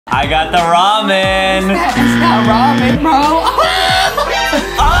I got the ramen. That's not ramen, bro.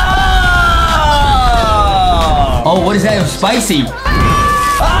 Oh, what is that? It was spicy.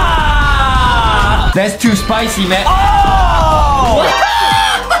 That's too spicy, man. Oh!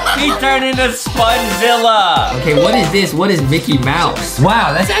 He turned into Spongezilla. Okay, what is this? What is Mickey Mouse?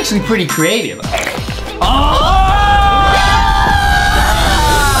 Wow, that's actually pretty creative. Oh!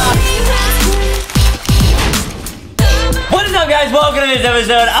 What is up, guys? Welcome to this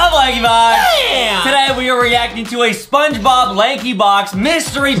episode of LankyBox. Today we are reacting to a SpongeBob LankyBox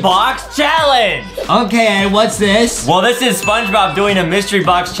mystery box challenge. Okay, what's this? Well, this is SpongeBob doing a mystery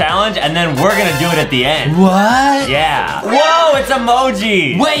box challenge, and then we're gonna do it at the end. What? Yeah. Whoa, it's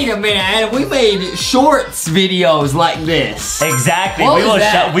emoji. Wait a minute, Adam. We made shorts videos like this. Exactly. What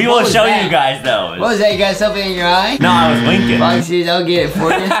We will show that? you guys those. What was that? You got something in your eye? No, I was winking. Boxys, I'll get it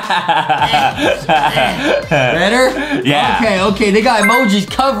for you. Better? Yeah. Okay. They got emojis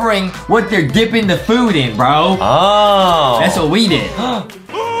covering what they're dipping the food in, bro. Oh. That's what we did.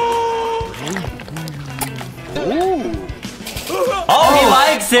 Oh, he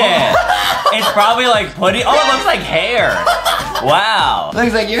likes it. It's probably like pudding. Oh, it looks like hair. Wow.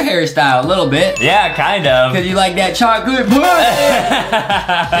 Looks like your hairstyle a little bit. Yeah, kind of. Because you like that chocolate pudding.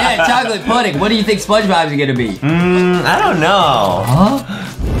 Yeah, chocolate pudding. What do you think SpongeBob's gonna be? I don't know. Huh?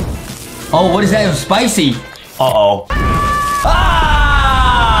 Oh, what is that? It was spicy. Uh-oh.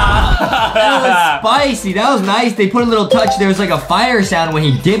 That was spicy. That was nice. They put a little touch. There was like a fire sound when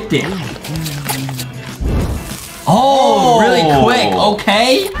he dipped it. Oh, really quick.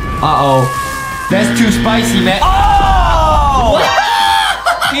 Okay. Uh-oh. That's too spicy, man. Oh!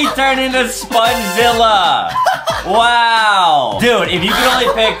 He turned into Spongezilla. Wow. Dude, if you could only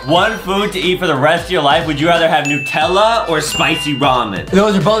pick one food to eat for the rest of your life, would you rather have Nutella or spicy ramen?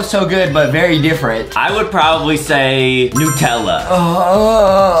 Those are both so good, but very different. I would probably say Nutella.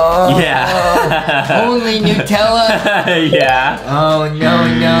 Yeah. Only Nutella? Yeah. Oh, no.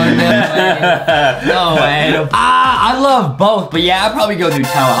 No, Adam. I love both, but yeah, I'd probably go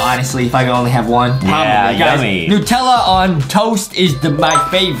Nutella, honestly, if I could only have one. Probably. Yeah, Guys, yummy. Nutella on toast is my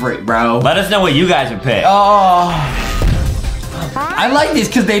favorite, bro. Let us know what you guys would pick. Oh. I like this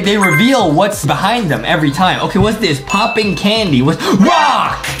because they reveal what's behind them every time. Okay, what's this? Popping candy. What's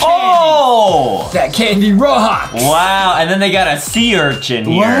rock? Oh! That candy rocks. Wow, and then they got a sea urchin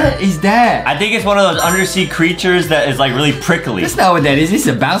here. What is that? I think it's one of those undersea creatures that is like really prickly. That's not what that is. This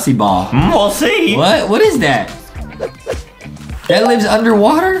is a bouncy ball. We'll see. What? What is that? That lives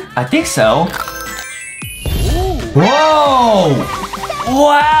underwater? I think so. Whoa!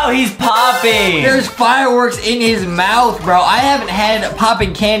 Wow, he's popping. There's fireworks in his mouth, bro. I haven't had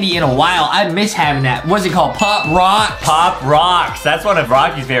popping candy in a while. I miss having that. What's it called? Pop Rock? Pop Rocks. That's one of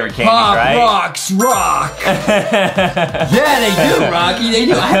Rocky's favorite candies, Pop right? Rocks rock. Yeah, they do, Rocky. They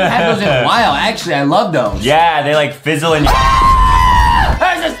do. I haven't had those in a while. Actually, I love those. Yeah, they like fizzle in.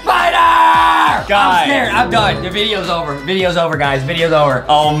 There's a spider! Guys. I'm scared. I'm done. The video's over. Video's over, guys. Video's over.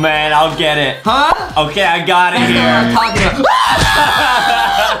 Oh man, I'll get it. Huh? Okay, I got it That's not what I'm here. talking about.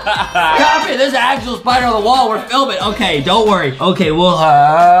 Stop it. There's an actual spider on the wall. We're filming. Okay, don't worry. Okay, we'll,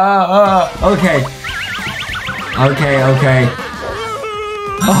 okay. Okay.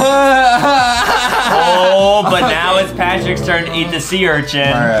 Oh, but now it's Patrick's turn to eat the sea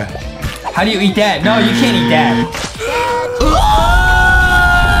urchin. How do you eat that? No, you can't eat that.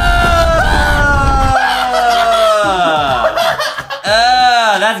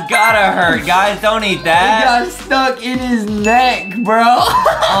 That's gotta hurt, guys. Don't eat It that. got stuck in his neck, bro.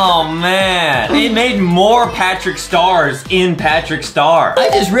 Oh man, it made more Patrick stars in Patrick Star. I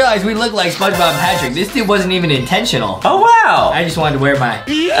just realized we look like SpongeBob and Patrick. This dude wasn't even intentional. Oh wow. I just wanted to wear my...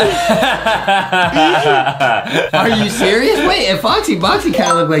 Are you serious? Wait, and Foxy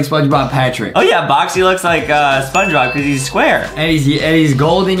kind of look like SpongeBob Patrick. Oh yeah, Boxy looks like SpongeBob because he's square. And he's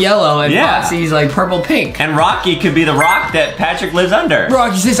gold and yellow, and Yeah. Foxy's like purple pink. And Rocky could be the rock that Patrick lives under.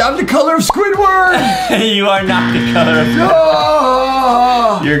 Rocky says, I'm the color of Squidward! You are not the color of...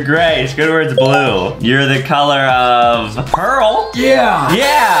 Oh! You're gray. Squidward's blue. You're the color of Pearl. Yeah!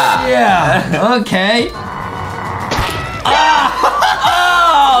 Yeah! Okay.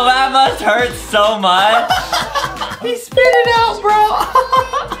 Oh, that must hurt so much. He spit it out, bro.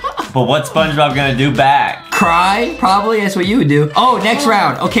 But what's SpongeBob gonna do back? Cry? Probably. That's what you would do. Oh, next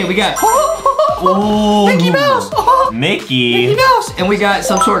round. Okay, we got... Ooh. Mickey Mouse! Mickey. Mouse! And we got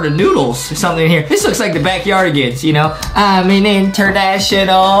some sort of noodles or something in here. This looks like the Backyardigans, you know? I'm an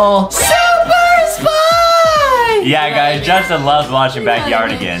international super spy! Yeah, guys, Justin loves watching You know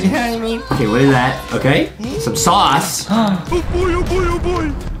Backyardigans. what I mean? Okay, what is that? Okay, some sauce.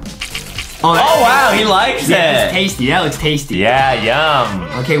 Oh, wow, he likes it. it. It's tasty. That looks tasty. Yeah, yum.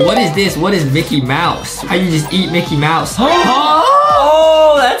 Okay, what is this? What is Mickey Mouse? How you just eat Mickey Mouse?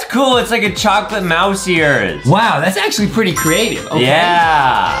 Oh, that's cool. It's like a chocolate mouse ears. Wow, that's actually pretty creative. Okay.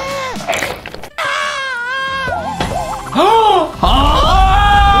 Yeah.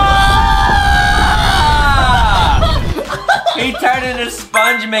 He turned into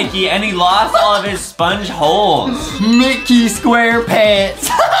Sponge Mickey and he lost all of his sponge holes. Mickey SquarePants.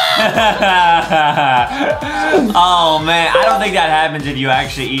 Oh man, I don't think that happens if you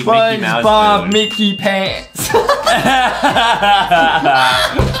actually eat Mickey Mouse SpongeBob food. Mickey Pants.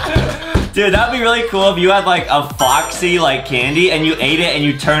 Dude, that'd be really cool if you had like a Foxy like candy and you ate it and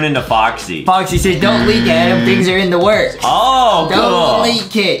you turn into Foxy. Foxy says, don't leak at him, things are in the works. Oh, cool. Don't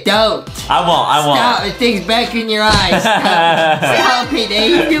leak it, don't. I won't. Stop, the thing's back in your eyes. Stop it,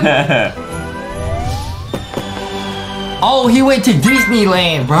 Abe. Oh, he went to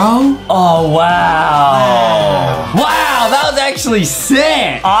Disneyland, bro. Oh, wow. Wow, that was actually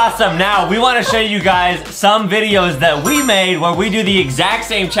sick. Awesome. Now, we want to show you guys some videos that we made where we do the exact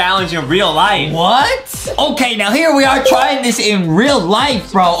same challenge in real life. What? Okay, now here we are trying this in real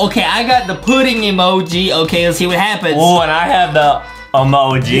life, bro. Okay, I got the pudding emoji. Okay, let's see what happens. Oh, and I have the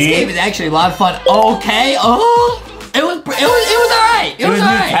emoji. This game is actually a lot of fun. Okay, oh. It was alright. It was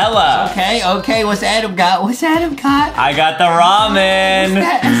alright. Nutella. Okay, what's Adam got? I got the ramen.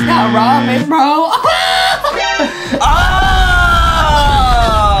 That's not ramen, bro. Oh!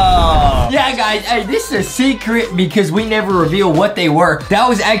 Yeah, guys, hey, this is a secret because we never reveal what they were. That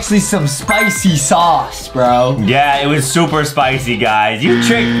was actually some spicy sauce, bro. Yeah, it was super spicy, guys. You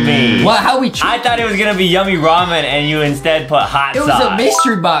tricked me. What? How we tricked? I thought it was gonna be yummy ramen and you instead put hot sauce. It was a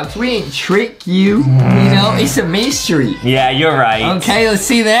mystery box. We didn't trick you. You know, it's a mystery. Yeah, you're right. Okay, let's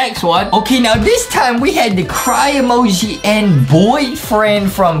see the next one. Okay, now this time we had the cry emoji and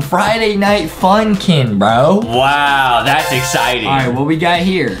boyfriend from Friday Night Funkin', bro. Wow, that's exciting. All right, what we got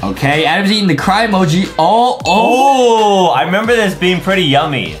here? Okay, Adam's eating the cry emoji. Oh, I remember this being pretty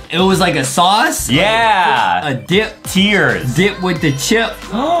yummy. It was like a sauce? Yeah. A dip. Tears. Dip with the chip.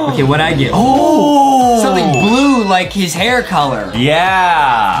 Okay, what'd I get? Oh, something blue like his hair color.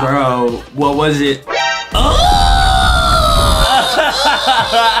 Yeah. Bro, what was it?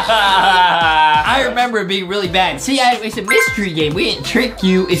 I remember it being really bad. See, it's a mystery game. We didn't trick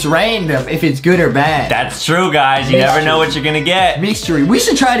you. It's random if it's good or bad. That's true, guys. You never know what you're gonna get. Mystery. We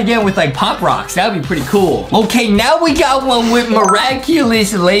should try it again with like Pop Rocks. That would be pretty cool. Okay, now we got one with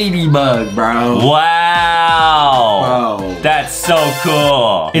Miraculous Ladybug, bro. Wow. Bro. That's so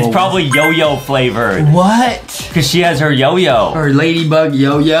cool. It's probably yo-yo flavored. What? Because she has her yo-yo. Or Ladybug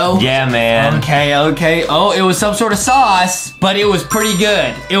yo-yo? Yeah, man. Okay. Oh, it was some sort of sauce, but it was pretty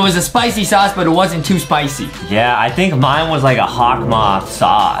good. It was a spicy sauce, but it wasn't too spicy. Yeah, I think mine was like a hawk moth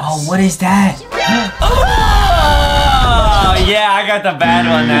sauce. Oh, what is that? Oh, yeah, I got the bad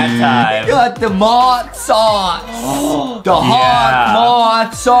one that time. You got the moth sauce. The hawk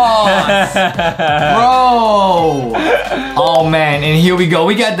moth sauce. Bro. Oh, man, and here we go.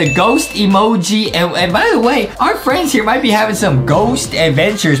 We got the ghost emoji. And by the way, our friends here might be having some ghost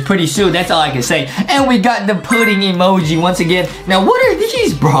adventures pretty soon. That's all I can say. And we got the pudding emoji once again. Now, what are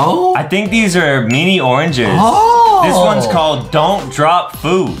these, bro? I think these are mini oranges. Oh. This one's called Don't Drop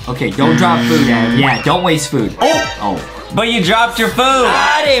Food. Okay, don't drop food, Adam. Yeah, don't waste food. Oh. But you dropped your food.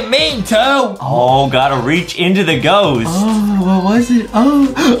 I didn't mean to. Oh, gotta reach into the ghost. Oh, what was it?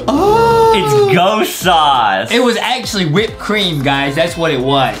 Oh. It's ghost sauce. It was actually whipped cream, guys. That's what it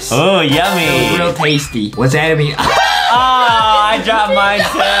was. Oh, yummy. It was real tasty. What's that mean? Oh, I dropped mine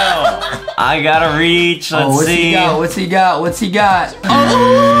too. I gotta reach. Let's see. What's he got?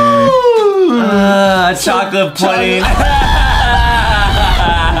 Chocolate pudding.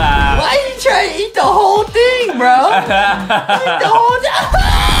 Why are you trying to eat the whole thing, bro? Eat the whole thing.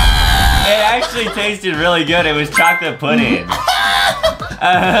 It actually tasted really good. It was chocolate pudding.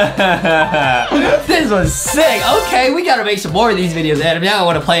 This was sick. Okay, we gotta make some more of these videos, Adam. Now I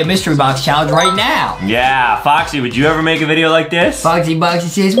want to play a mystery box challenge right now. Yeah, Foxy, would you ever make a video like this? Boxy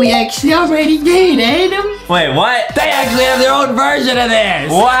says we actually already did, Adam. Wait, what? They actually have their own version of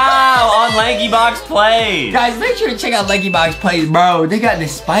this. Wow, on LankyBox Plays. Guys, make sure to check out LankyBox Plays, bro. They got the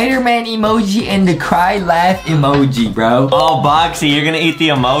Spider-Man emoji and the cry laugh emoji, bro. Oh, Boxy, you're gonna eat the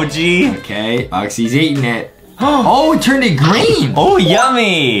emoji? Okay, Boxy's eating it. Oh, it turned it green. Oh,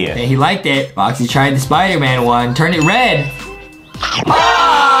 yummy. And he liked it. Boxy tried the Spider-Man one. Turned it red.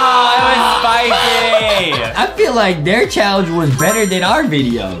 Oh, it was spicy. I feel like their challenge was better than our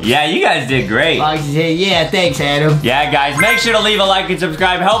video. Yeah, you guys did great. Foxy said, yeah, thanks, Adam. Yeah, guys, make sure to leave a like and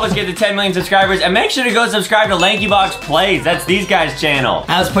subscribe. Help us get to 10 million subscribers. And make sure to go subscribe to LankyBox Plays. That's these guys' channel.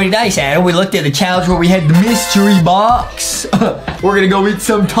 That was pretty nice, Adam. We looked at the challenge where we had the mystery box. We're gonna go eat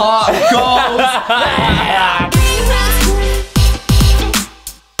some tacos.